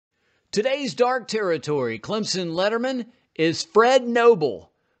Today's Dark Territory Clemson Letterman is Fred Knoebel,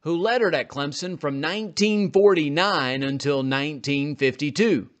 who lettered at Clemson from 1949 until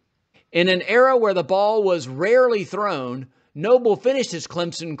 1952. In an era where the ball was rarely thrown, Knoebel finished his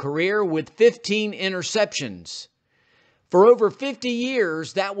Clemson career with 15 interceptions. For over 50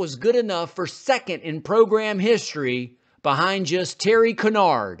 years, that was good enough for second in program history behind just Terry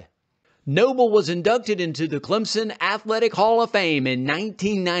Kinard. Knoebel was inducted into the Clemson Athletic Hall of Fame in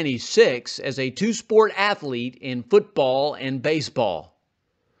 1996 as a two-sport athlete in football and baseball.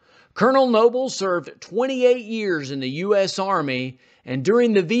 Colonel Knoebel served 28 years in the U.S. Army, and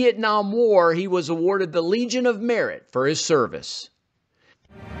during the Vietnam War, he was awarded the Legion of Merit for his service.